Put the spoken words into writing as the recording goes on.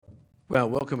Well,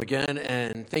 welcome again,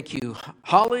 and thank you,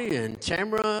 Holly and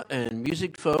Tamara and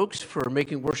music folks, for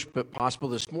making worship possible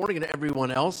this morning, and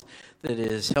everyone else that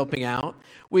is helping out.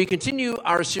 We continue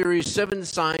our series, Seven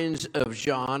Signs of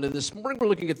John, and this morning we're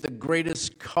looking at the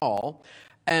greatest call,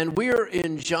 and we are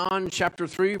in John chapter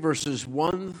 3, verses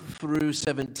 1 through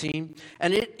 17,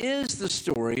 and it is the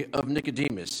story of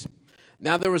Nicodemus.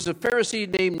 Now there was a Pharisee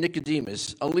named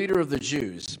Nicodemus, a leader of the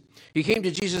Jews. He came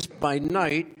to Jesus by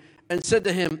night and said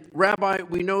to him, "Rabbi,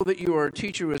 we know that you are a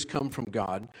teacher who has come from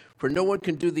God, for no one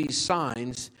can do these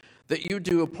signs that you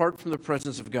do apart from the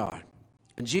presence of God."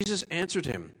 And Jesus answered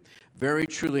him, "Very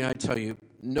truly I tell you,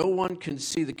 no one can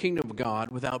see the kingdom of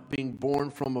God without being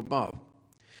born from above."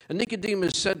 And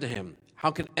Nicodemus said to him,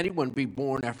 "How can anyone be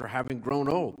born after having grown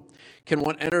old? Can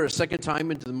one enter a second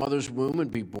time into the mother's womb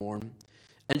and be born?"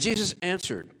 And Jesus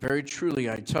answered, "Very truly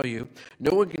I tell you,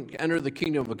 no one can enter the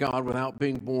kingdom of God without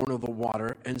being born of the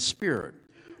water and Spirit.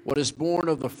 What is born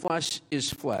of the flesh is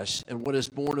flesh, and what is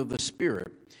born of the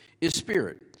Spirit is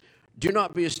spirit. Do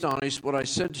not be astonished what I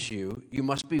said to you. You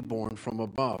must be born from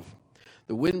above.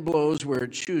 The wind blows where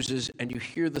it chooses, and you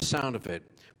hear the sound of it,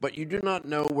 but you do not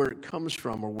know where it comes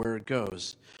from or where it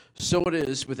goes. So it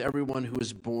is with everyone who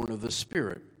is born of the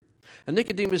Spirit." And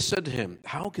Nicodemus said to him,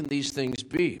 "How can these things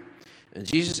be?" And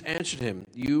Jesus answered him,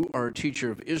 "You are a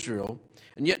teacher of Israel,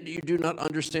 and yet you do not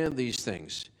understand these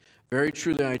things. Very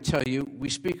truly I tell you, we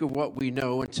speak of what we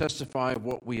know and testify of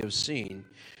what we have seen,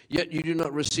 yet you do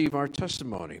not receive our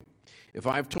testimony. If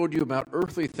I have told you about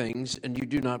earthly things and you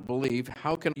do not believe,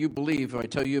 how can you believe if I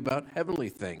tell you about heavenly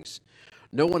things?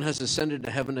 No one has ascended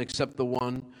to heaven except the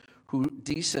one who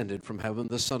descended from heaven,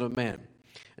 the Son of Man.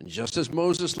 And just as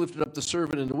Moses lifted up the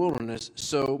servant in the wilderness,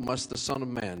 so must the Son of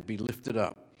Man be lifted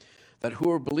up, that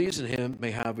whoever believes in him may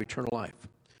have eternal life.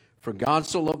 For God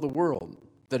so loved the world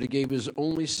that he gave his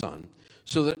only Son,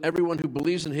 so that everyone who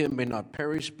believes in him may not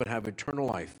perish but have eternal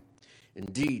life.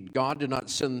 Indeed, God did not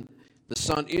send the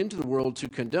Son into the world to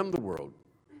condemn the world,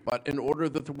 but in order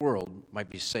that the world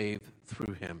might be saved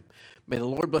through him." May the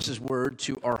Lord bless his word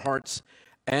to our hearts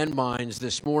and minds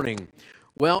this morning.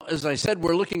 Well, as I said,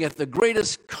 we're looking at the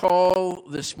greatest call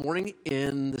this morning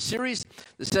in the series,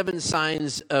 The Seven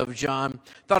Signs of John.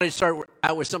 Thought I'd start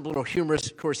out with something a little humorous.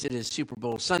 Of course, it is Super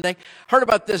Bowl Sunday. Heard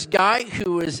about this guy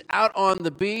who was out on the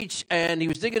beach, and he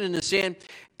was digging in the sand,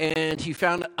 and he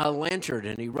found a lantern,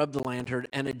 and he rubbed the lantern,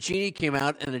 and a genie came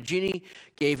out, and the genie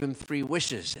gave him 3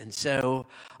 wishes. And so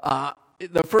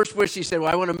the first wish, he said,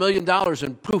 "Well, I want $1 million,"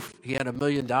 and poof, he had $1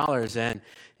 million. And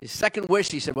his second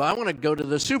wish, he said, "Well, I want to go to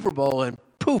the Super Bowl," and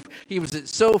poof, he was at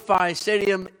SoFi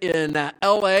Stadium in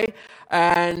L.A.,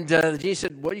 and the genie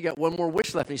said, "Well, you got one more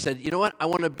wish left." And he said, "You know what? I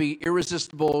want to be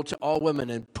irresistible to all women,"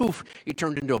 and poof, he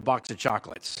turned into a box of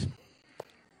chocolates.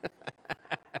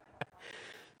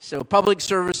 So public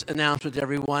service announcement,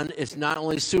 everyone. It's not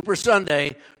only Super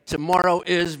Sunday, tomorrow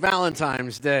is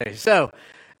Valentine's Day. So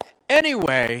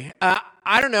anyway,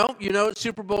 I don't know. You know, it's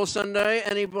Super Bowl Sunday.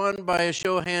 Anyone, by a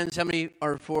show of hands, how many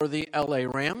are for the L.A.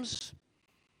 Rams?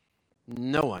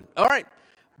 No one. All right.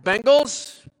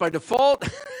 Bengals, by default.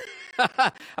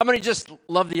 How many just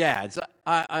love the ads?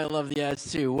 I love the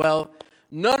ads too. Well,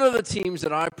 none of the teams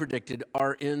that I predicted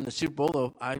are in the Super Bowl,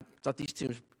 though I thought these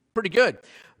teams were pretty good.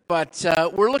 But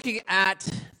we're looking at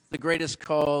the greatest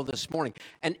call this morning.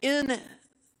 And in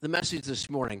the message this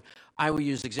morning, I will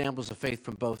use examples of faith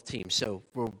from both teams. So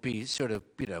we'll be sort of,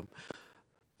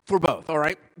 for both, all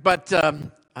right? But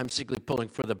I'm secretly pulling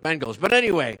for the Bengals. But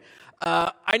anyway,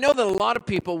 I know that a lot of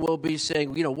people will be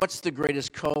saying, what's the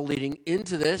greatest call leading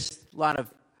into this? A lot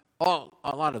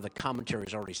of the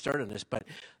commentaries already started on this. But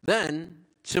then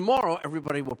tomorrow,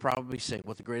 everybody will probably say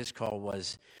what the greatest call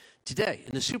was today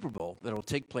in the Super Bowl that will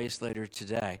take place later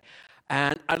today.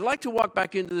 And I'd like to walk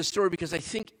back into the story because I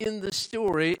think in the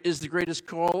story is the greatest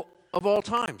call of all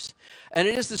times. And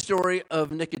it is the story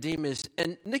of Nicodemus.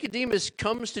 And Nicodemus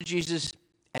comes to Jesus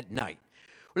at night.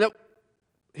 Now,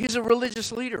 he's a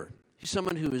religious leader. He's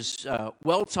someone who is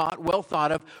well taught, well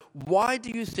thought of. Why do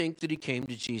you think that he came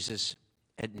to Jesus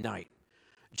at night?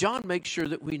 John makes sure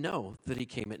that we know that he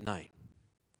came at night.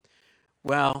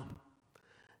 Well,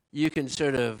 you can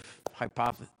sort of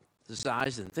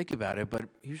hypothesize and think about it, but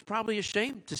he was probably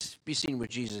ashamed to be seen with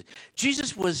Jesus.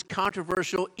 Jesus was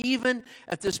controversial even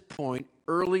at this point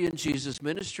early in Jesus'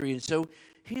 ministry, and so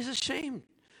he's ashamed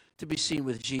to be seen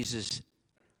with Jesus.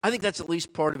 I think that's at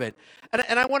least part of it.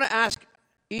 And I want to ask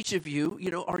each of you,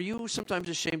 are you sometimes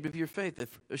ashamed of your faith,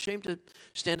 ashamed to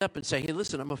stand up and say, "Hey,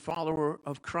 listen, I'm a follower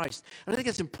of Christ"? And I think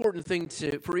it's an important thing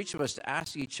for each of us to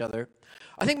ask each other.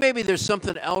 I think maybe there's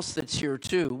something else that's here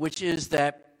too, which is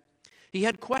that he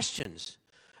had questions.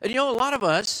 And a lot of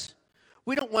us,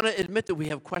 we don't want to admit that we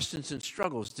have questions and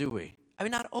struggles, do we? I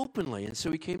mean, not openly. And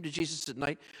so he came to Jesus at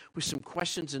night with some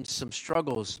questions and some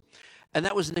struggles. And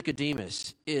that was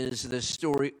Nicodemus, as this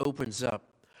story opens up.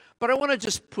 But I want to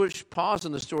just pause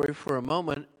on the story for a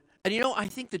moment. And I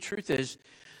think the truth is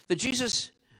that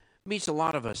Jesus meets a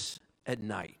lot of us at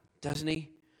night, doesn't he?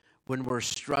 When we're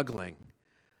struggling.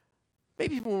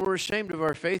 Maybe when we're ashamed of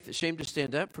our faith, ashamed to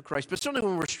stand up for Christ. But certainly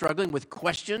when we're struggling with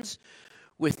questions,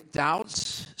 with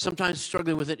doubts, sometimes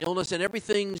struggling with an illness, and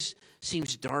everything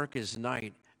seems dark as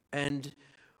night. And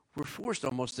we're forced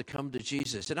almost to come to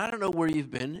Jesus. And I don't know where you've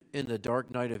been in the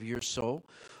dark night of your soul.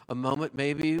 A moment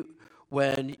maybe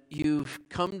when you've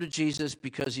come to Jesus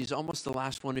because he's almost the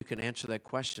last one who can answer that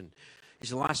question. He's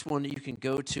the last one that you can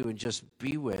go to and just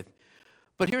be with.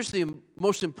 But here's the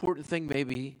most important thing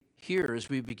maybe here as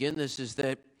we begin this is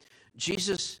that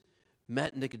Jesus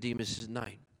met Nicodemus at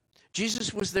night.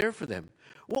 Jesus was there for them.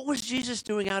 What was Jesus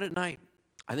doing out at night?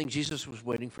 I think Jesus was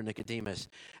waiting for Nicodemus.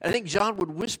 And I think John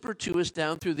would whisper to us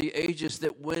down through the ages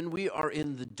that when we are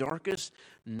in the darkest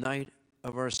night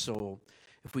of our soul,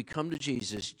 if we come to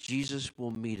Jesus, Jesus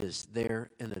will meet us there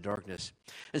in the darkness.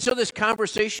 And so this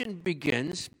conversation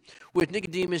begins with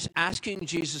Nicodemus asking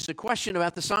Jesus a question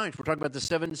about the signs. We're talking about the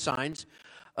 7 signs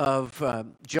of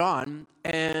John,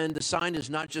 and the sign is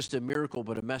not just a miracle,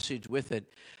 but a message with it.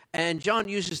 And John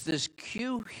uses this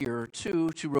cue here, too,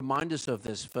 to remind us of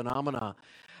this phenomena.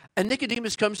 And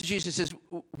Nicodemus comes to Jesus and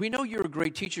says, we know you're a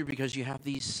great teacher because you have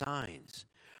these signs,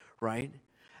 right?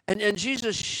 And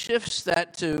Jesus shifts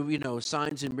that to,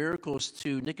 signs and miracles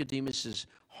to Nicodemus's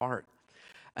heart.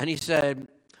 And he said,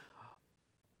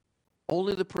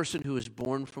 only the person who is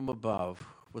born from above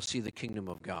will see the kingdom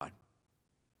of God.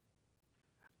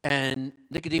 And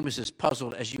Nicodemus is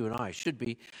puzzled, as you and I should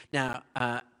be. Now,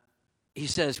 he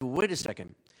says, well, wait a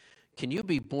second. Can you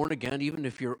be born again even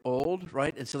if you're old,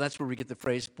 right? And so that's where we get the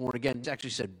phrase born again. It's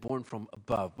actually said born from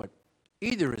above, but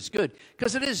either is good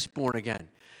because it is born again.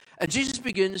 And Jesus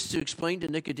begins to explain to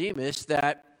Nicodemus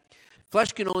that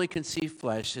flesh can only conceive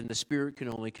flesh and the spirit can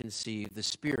only conceive the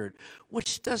spirit,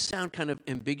 which does sound kind of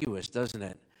ambiguous, doesn't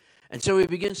it? And so he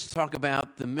begins to talk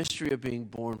about the mystery of being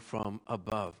born from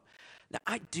above. Now,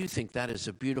 I do think that is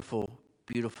a beautiful,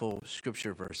 beautiful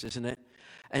scripture verse, isn't it?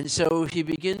 And so he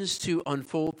begins to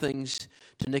unfold things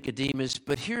to Nicodemus.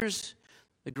 But here's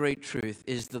the great truth,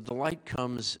 is that the light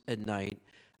comes at night,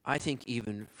 I think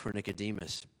even for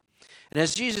Nicodemus. And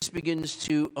as Jesus begins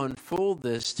to unfold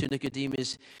this to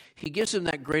Nicodemus, he gives him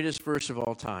that greatest verse of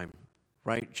all time,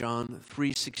 right? John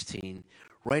 3:16,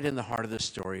 right in the heart of the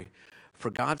story. For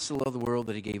God so loved the world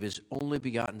that he gave his only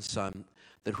begotten Son,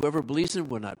 that whoever believes in him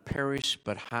will not perish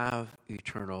but have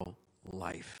eternal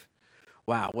life.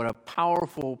 Wow, what a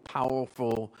powerful,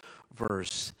 powerful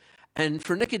verse. And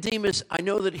for Nicodemus, I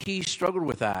know that he struggled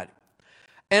with that.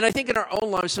 And I think in our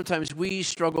own lives, sometimes we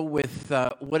struggle with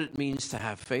what it means to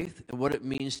have faith and what it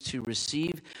means to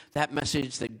receive that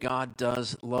message that God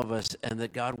does love us and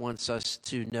that God wants us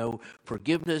to know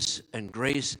forgiveness and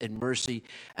grace and mercy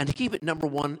and to keep it number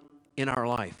one in our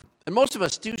life. And most of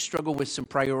us do struggle with some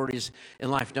priorities in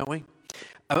life, don't we?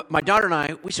 My daughter and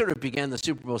I, we sort of began the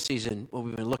Super Bowl season, well,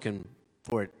 we've been looking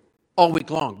for it all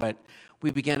week long, but we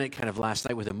began it kind of last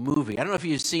night with a movie. I don't know if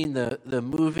you've seen the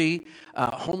movie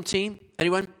Home Team.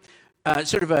 Anyone?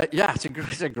 It's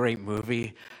a great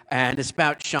movie, and it's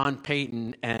about Sean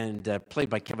Payton and played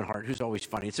by Kevin Hart, who's always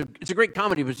funny. It's a great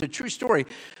comedy, but it's a true story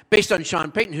based on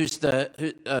Sean Payton, who's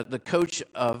the coach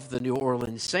of the New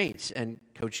Orleans Saints and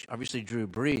coach obviously Drew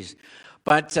Brees.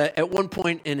 But at one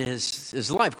point in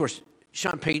his life, of course,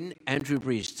 Sean Payton and Drew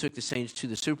Brees took the Saints to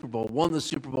the Super Bowl, won the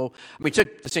Super Bowl. I mean,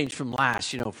 took the Saints from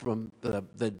last, from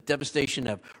the devastation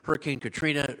of Hurricane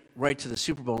Katrina right to the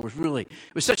Super Bowl. It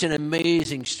was such an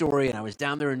amazing story, and I was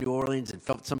down there in New Orleans and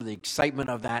felt some of the excitement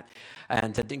of that,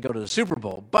 and I didn't go to the Super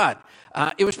Bowl. But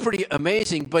it was pretty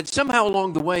amazing, but somehow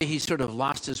along the way, he sort of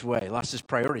lost his way, lost his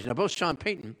priorities. Now, both Sean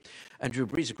Payton and Drew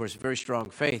Brees, of course, very strong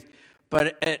faith.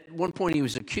 But at one point, he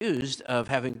was accused of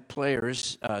having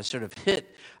players sort of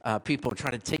hit people and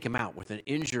try to take him out with an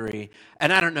injury.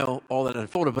 And I don't know all that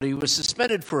unfolded, but he was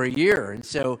suspended for a year. And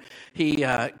so he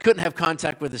couldn't have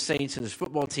contact with the Saints and his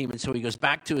football team. And so he goes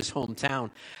back to his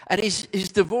hometown. And he's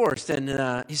divorced,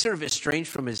 and he's sort of estranged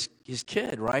from his his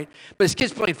kid, right? But his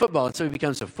kid's playing football, and so he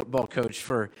becomes a football coach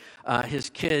for his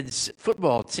kid's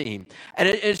football team. And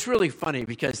it's really funny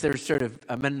because they're sort of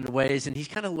amended ways, and he's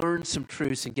kind of learned some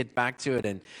truths and get back to it.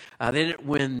 And they didn't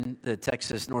win the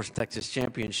North Texas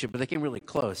championship, but they came really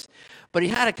close. But he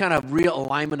had a kind of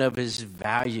realignment of his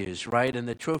values, right? And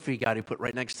the trophy he put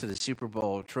right next to the Super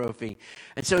Bowl trophy.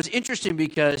 And so it's interesting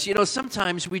because,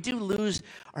 sometimes we do lose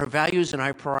our values and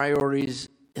our priorities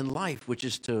in life, which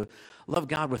is to love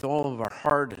God with all of our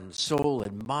heart and soul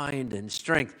and mind and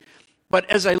strength. But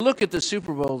as I look at the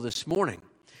Super Bowl this morning,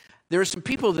 there are some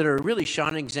people that are really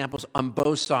shining examples on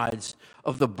both sides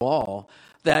of the ball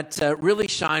that really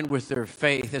shine with their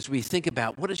faith as we think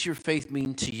about what does your faith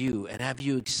mean to you, and have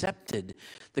you accepted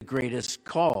the greatest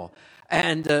call?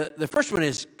 And the first one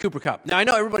is Cooper Kupp. Now, I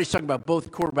know everybody's talking about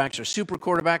both quarterbacks are super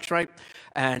quarterbacks, right?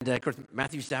 And, of course,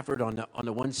 Matthew Stafford on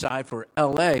the one side for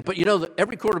L.A. But,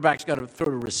 every quarterback's got to throw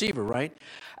to a receiver, right?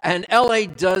 And L.A.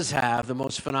 does have the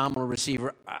most phenomenal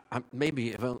receiver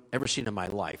maybe I've ever seen in my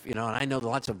life. And I know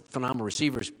lots of phenomenal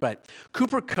receivers, but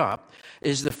Cooper Kupp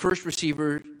is the first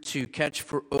receiver to catch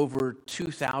for over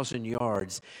 2,000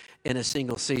 yards in a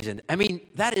single season. I mean,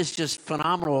 that is just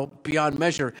phenomenal beyond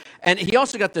measure. And he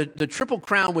also got the Triple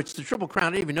Crown, which the Triple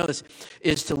Crown, I didn't even know this,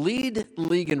 is to lead the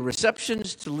league in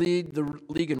receptions, to lead the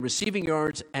league in receiving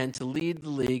yards, and to lead the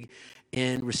league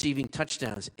in receiving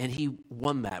touchdowns. And he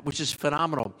won that, which is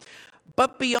phenomenal.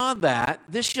 But beyond that,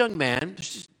 this young man,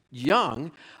 just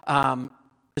young,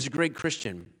 is a great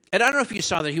Christian. And I don't know if you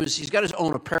saw that he's got his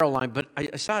own apparel line, but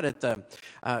I saw it at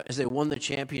as they won the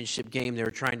championship game. They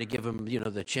were trying to give him,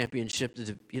 the championship,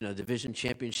 division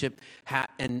championship hat,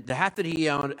 and the hat that he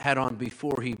had on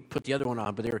before he put the other one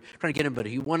on. But they were trying to get him, but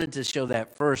he wanted to show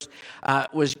that first.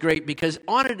 Was great because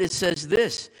on it says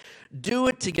this: "Do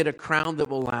it to get a crown that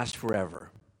will last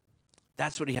forever."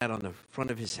 That's what he had on the front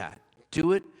of his hat.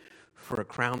 Do it for a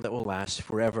crown that will last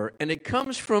forever, and it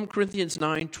comes from Corinthians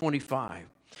 9:25.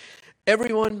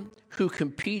 Everyone who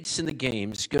competes in the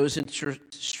games goes into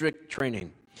strict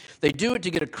training. They do it to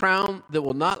get a crown that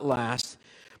will not last,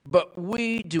 but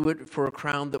we do it for a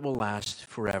crown that will last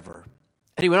forever.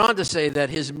 And he went on to say that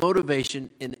his motivation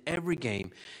in every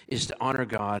game is to honor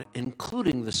God,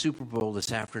 including the Super Bowl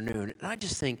this afternoon. And I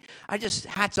just think,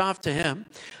 hats off to him,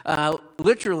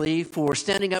 literally for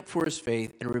standing up for his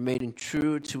faith and remaining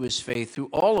true to his faith through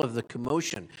all of the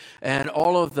commotion and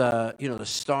all of the, the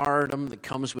stardom that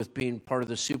comes with being part of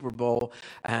the Super Bowl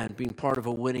and being part of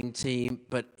a winning team.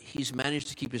 But he's managed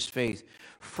to keep his faith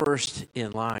first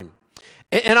in line.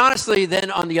 And honestly, then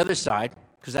on the other side,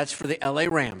 because that's for the LA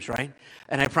Rams, right?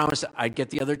 And I promised I'd get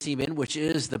the other team in, which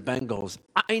is the Bengals.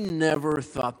 I never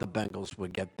thought the Bengals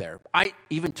would get there. I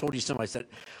even told you something. I said,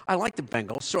 I like the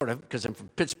Bengals, sort of, because I'm from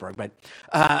Pittsburgh, but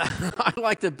I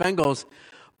like the Bengals.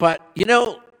 But,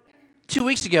 2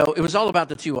 weeks ago, it was all about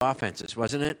the two offenses,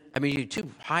 wasn't it? I mean, you two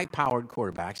high-powered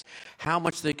quarterbacks, how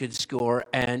much they could score,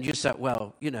 and you said,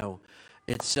 well,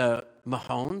 it's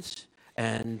Mahomes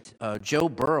and Joe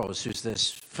Burrows, who's this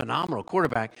phenomenal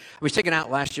quarterback. He was taken out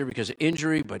last year because of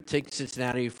injury, but take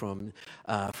Cincinnati from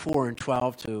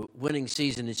 4-12 to winning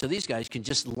season. And so these guys can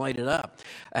just light it up.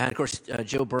 And, of course,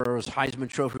 Joe Burrows, Heisman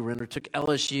Trophy winner, took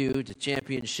LSU to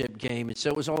championship game. And so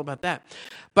it was all about that.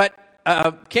 But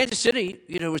Kansas City,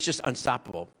 was just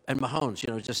unstoppable. And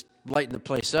Mahomes, just lighting the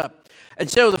place up. And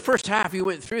so the first half, you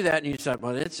went through that, and you thought,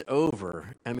 well, it's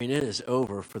over. I mean, it is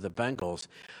over for the Bengals.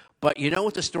 But you know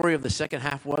what the story of the second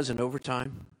half was in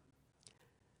overtime?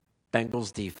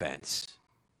 Bengals defense.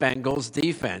 Bengals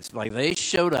defense. Like, they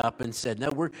showed up and said, no,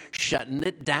 we're shutting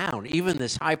it down. Even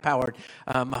this high-powered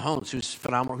Mahomes, who's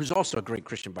phenomenal, who's also a great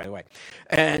Christian, by the way.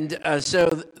 And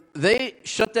so they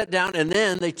shut that down, and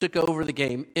then they took over the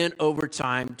game in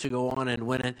overtime to go on and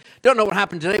win it. Don't know what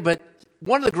happened today, but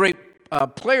one of the great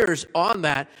players on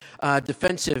that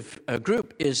defensive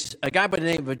group is a guy by the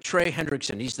name of Trey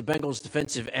Hendrickson. He's the Bengals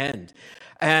defensive end.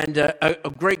 And a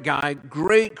great guy,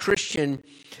 great Christian.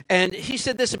 And he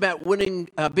said this about winning,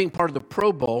 being part of the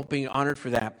Pro Bowl, being honored for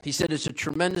that. He said, it's a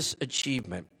tremendous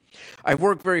achievement. I've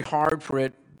worked very hard for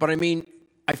it, but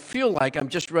I feel like I'm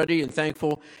just ready and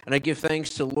thankful, and I give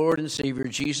thanks to Lord and Savior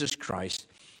Jesus Christ.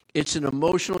 It's an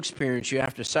emotional experience. You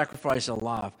have to sacrifice a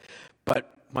lot,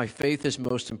 but my faith is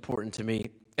most important to me.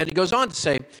 And he goes on to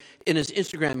say, in his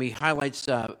Instagram, he highlights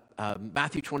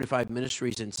Matthew 25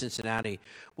 Ministries in Cincinnati,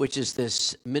 which is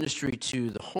this ministry to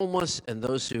the homeless and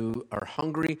those who are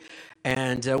hungry.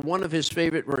 And one of his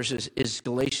favorite verses is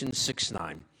Galatians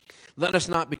 6:9. Let us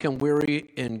not become weary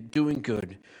in doing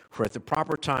good, for at the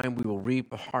proper time we will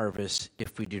reap a harvest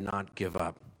if we do not give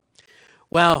up.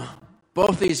 Well,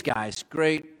 both these guys,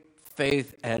 great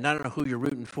faith, and I don't know who you're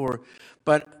rooting for,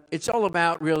 but it's all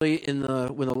about really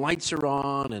when the lights are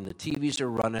on and the TVs are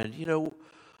running,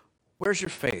 where's your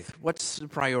faith? What's the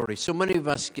priority? So many of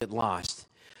us get lost.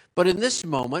 But in this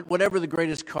moment, whatever the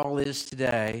greatest call is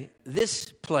today,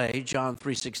 this play, John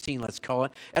 3:16, let's call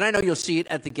it, and I know you'll see it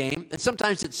at the game, and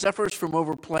sometimes it suffers from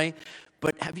overplay,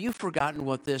 but have you forgotten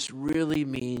what this really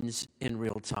means in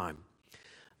real time?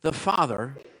 The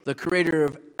Father, the creator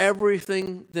of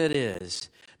everything that is,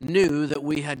 knew that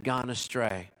we had gone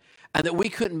astray and that we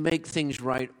couldn't make things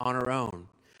right on our own.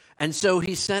 And so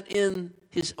he sent in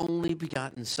his only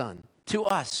begotten Son to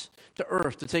us, to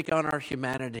earth, to take on our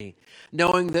humanity,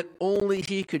 knowing that only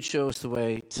he could show us the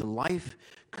way to life,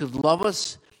 could love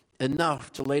us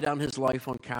enough to lay down his life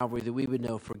on Calvary that we would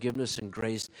know forgiveness and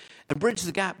grace and bridge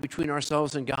the gap between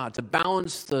ourselves and God, to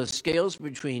balance the scales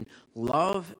between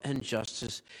love and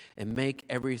justice and make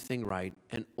everything right.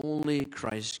 And only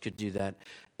Christ could do that,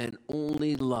 and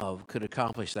only love could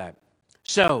accomplish that.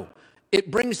 So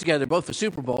it brings together both the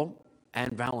Super Bowl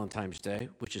and Valentine's Day,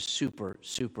 which is super,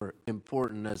 super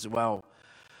important as well.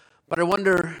 But I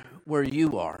wonder where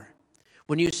you are.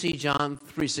 When you see John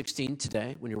 3:16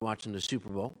 today, when you're watching the Super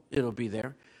Bowl, it'll be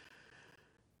there.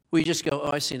 We just go,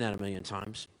 I've seen that a million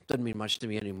times. Doesn't mean much to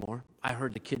me anymore. I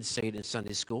heard the kids say it in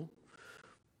Sunday school.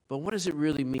 But what does it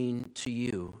really mean to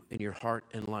you in your heart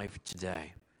and life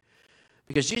today?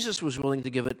 Because Jesus was willing to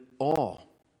give it all.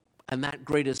 And that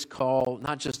greatest call,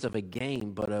 not just of a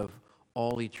game, but of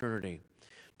all eternity,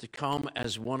 to come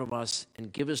as one of us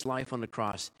and give his life on the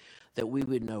cross, that we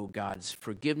would know God's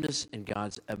forgiveness and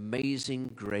God's amazing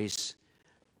grace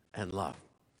and love.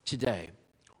 Today,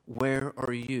 where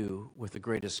are you with the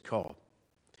greatest call?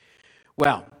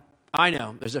 Well, I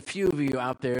know there's a few of you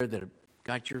out there that have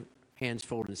got your hands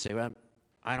folded and say, well,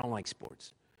 I don't like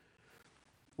sports.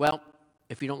 Well,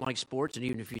 if you don't like sports, and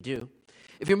even if you do,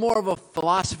 if you're more of a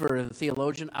philosopher and a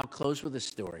theologian, I'll close with this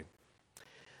story.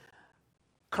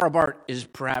 Karl Barth is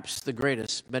perhaps the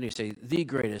greatest, many say the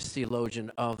greatest theologian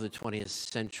of the 20th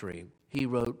century. He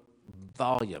wrote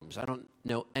volumes. I don't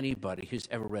know anybody who's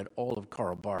ever read all of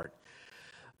Karl Barth.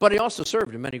 But he also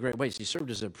served in many great ways. He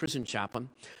served as a prison chaplain.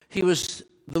 He was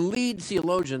the lead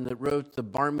theologian that wrote the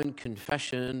Barmen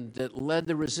Confession that led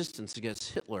the resistance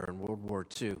against Hitler in World War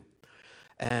II,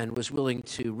 and was willing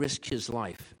to risk his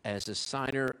life as a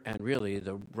signer and really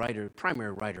the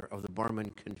primary writer of the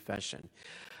Barmen Confession.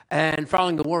 And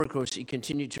following the war, of course, he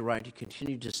continued to write. He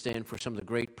continued to stand for some of the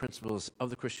great principles of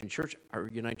the Christian church, our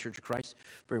United Church of Christ,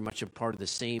 very much a part of the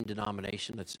same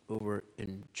denomination that's over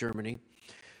in Germany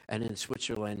and in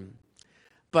Switzerland.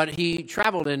 But he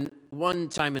traveled, and one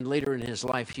time and later in his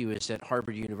life, he was at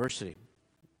Harvard University,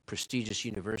 prestigious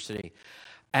university.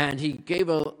 And he gave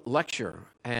a lecture,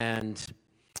 and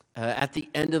at the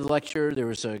end of the lecture, there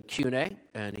was a Q&A,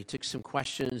 and he took some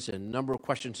questions, and a number of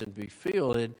questions had been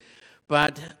fielded.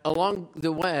 But along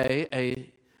the way,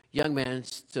 a young man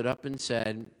stood up and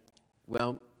said,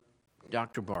 well,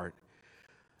 Dr. Barth,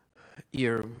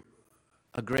 you're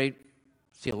a great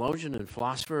theologian and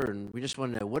philosopher, and we just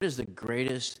want to know, what is the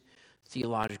greatest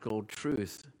theological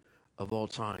truth of all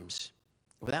times?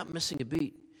 Without missing a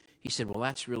beat, he said, well,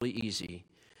 that's really easy.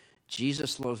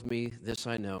 Jesus loves me, this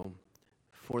I know,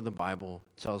 for the Bible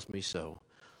tells me so.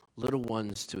 Little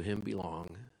ones to him belong.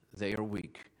 They are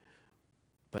weak,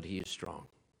 but he is strong.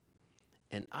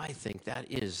 And I think that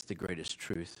is the greatest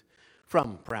truth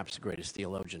from perhaps the greatest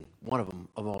theologian, one of them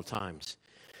of all times.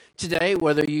 Today,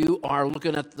 whether you are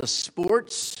looking at the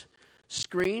sports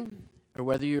screen or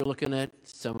whether you're looking at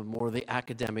some more of the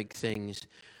academic things,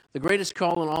 the greatest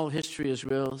call in all of history is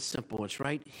real simple. It's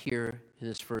right here in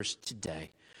this verse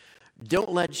today.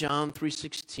 Don't let John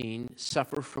 3:16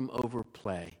 suffer from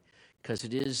overplay, because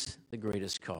it is the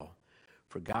greatest call.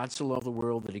 For God so loved the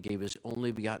world that he gave his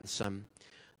only begotten Son,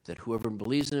 that whoever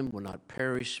believes in him will not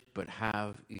perish but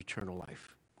have eternal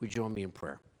life. Would you join me in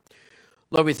prayer?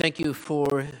 Lord, we thank you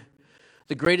for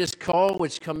the greatest call,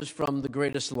 which comes from the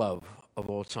greatest love of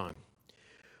all time,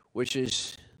 which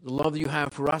is the love that you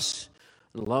have for us,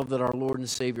 the love that our Lord and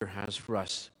Savior has for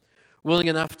us. Willing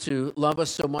enough to love us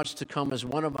so much to come as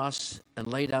one of us and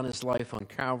lay down his life on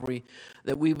Calvary,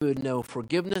 that we would know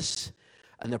forgiveness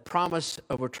and the promise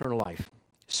of eternal life.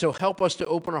 So help us to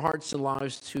open our hearts and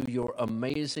lives to your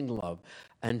amazing love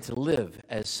and to live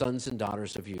as sons and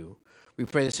daughters of you. We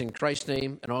pray this in Christ's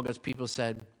name, and all God's people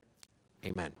said,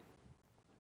 amen.